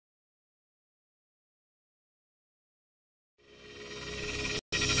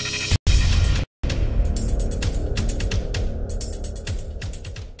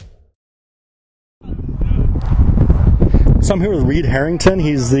So I'm here with Reed Harrington.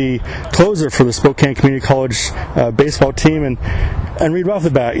 He's the closer for the Spokane Community College baseball team. And Reed, right off the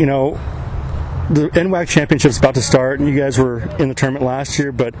bat, you know, the NWAC championship's about to start, and you guys were in the tournament last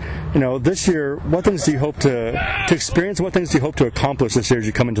year. But you know, this year, what things do you hope to experience? And what things do you hope to accomplish this year as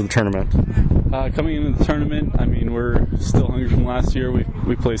you come into the tournament? Coming into the tournament, I mean, we're still hungry from last year.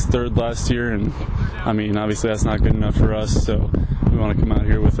 We placed third last year, and I mean, obviously that's not good enough for us. So we want to come out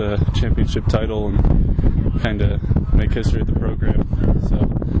here with a championship title and kind of make history at the program. So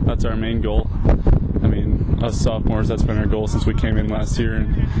that's our main goal. I mean, us sophomores, that's been our goal since we came in last year,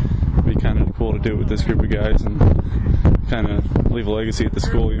 and it'd be kind of cool to do it with this group of guys and kind of leave a legacy at the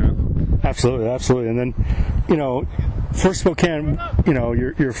school, you know. Absolutely, absolutely. And then, you know, for Spokane, you know,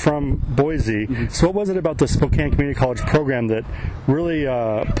 you're from Boise. Mm-hmm. So what was it about the Spokane Community College program that really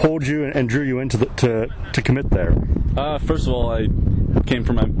pulled you and drew you into to commit there? First of all, I came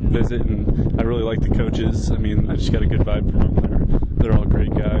for my visit, and I really like the coaches. I mean, I just got a good vibe from them. They're all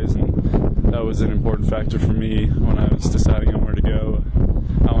great guys, and that was an important factor for me when I was deciding on where to go.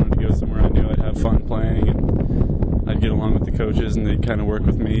 I wanted to go somewhere I knew I'd have fun playing, and I'd get along with the coaches, and they'd kind of work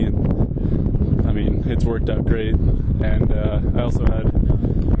with me. And I mean, it's worked out great. And I also had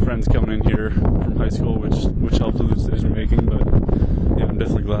friends coming in here from high school, which helped with the decision making. But yeah, I'm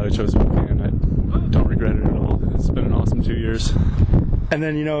definitely glad I chose Spokane. I don't regret it at all. It's been an awesome 2 years. And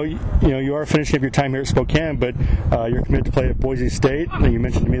then you are finishing up your time here at Spokane, but you're committed to play at Boise State. And you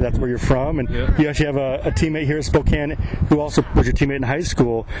mentioned to me that's where you're from, and yeah. You actually have a teammate here at Spokane who also was your teammate in high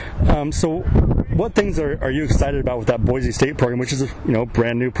school. So, what things are you excited about with that Boise State program, which is a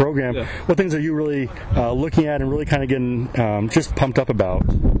brand new program? Yeah. What things are you really looking at and really kind of getting just pumped up about?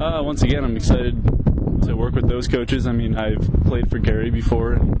 Once again, I'm excited to work with those coaches. I mean, I've played for Gary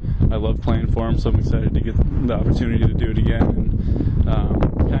before, and I love playing for him, so I'm excited to get the opportunity to do it again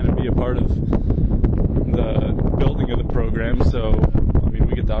and kind of be a part of the building of the program. So, I mean,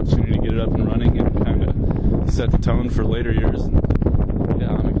 we get the opportunity to get it up and running and kind of set the tone for later years. And, yeah,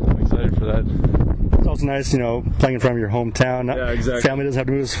 I'm excited for that. It's also nice, playing in front of your hometown. Yeah, exactly. Family doesn't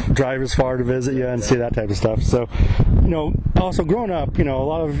have to drive as far to visit you and see that type of stuff. So, also growing up, a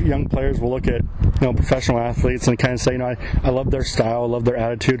lot of young players will look at, professional athletes and kind of say, I love their style, I love their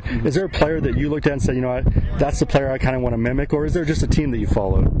attitude. Mm-hmm. Is there a player that you looked at and said, that's the player I kind of want to mimic, or is there just a team that you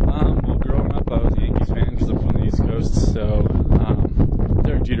follow? Well, growing up, I was a Yankees fan because I'm from the East Coast. So,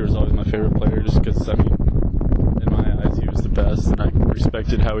 Derek Jeter was always my favorite player, just because, in my eyes, he was the best, and I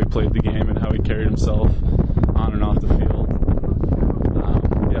respected how he played the game and how he carried himself on and off the field.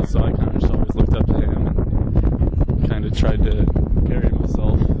 So I kind of just always looked up to him and kind of tried to carry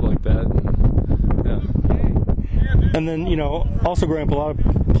myself like that. And then, also growing up, a lot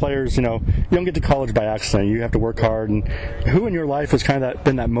of players, you don't get to college by accident. You have to work hard. And who in your life has kind of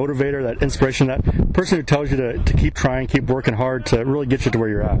been that motivator, that inspiration, that person who tells you to keep trying, keep working hard to really get you to where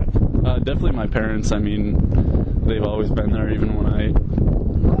you're at? Definitely my parents. I mean, they've always been there, even when I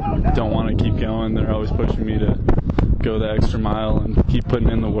don't want to keep going. They're always pushing me to go the extra mile and keep putting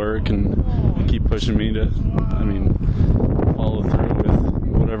in the work and keep pushing me to, follow through with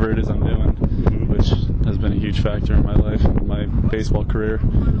whatever it is I'm doing, which has been a huge factor in my life and my baseball career.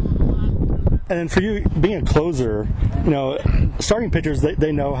 And then for you, being a closer, starting pitchers,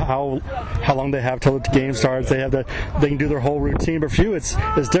 they know how long they have till the game starts. They can do their whole routine. But for you, it's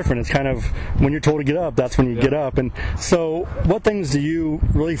different. It's kind of when you're told to get up, that's when you get up. And so, what things do you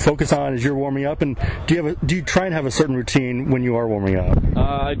really focus on as you're warming up? And do you try and have a certain routine when you are warming up?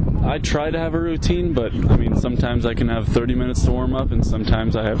 I try to have a routine, but sometimes I can have 30 minutes to warm up, and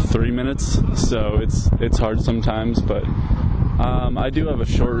sometimes I have 3 minutes. So it's hard sometimes, but I do have a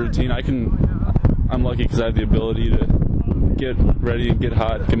short routine. I'm lucky because I have the ability to get ready and get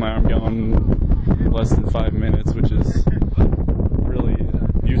hot, get my arm going in less than 5 minutes, which is really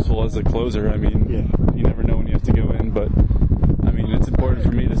useful as a closer. You never know when you have to go in, but it's important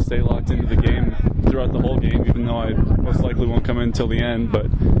for me to stay locked into the game throughout the whole game, even though I most likely won't come in until the end, but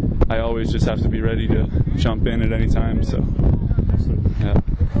I always just have to be ready to jump in at any time. So, yeah.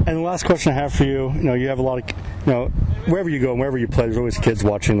 And the last question I have for you, you have a lot of, wherever you go and wherever you play, there's always kids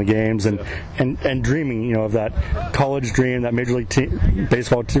watching the games and dreaming, of that college dream, that Major League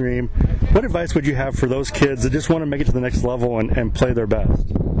baseball dream. What advice would you have for those kids that just want to make it to the next level and play their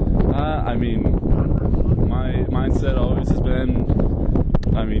best? My mindset always has been,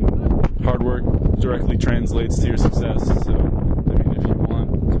 hard work directly translates to your success. So, if you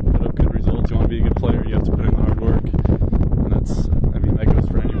want to put up good results, you want to be a good player, you have to put in the hard work. And that goes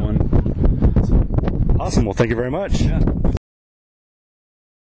for anyone. So. Awesome. Well, thank you very much. Yeah.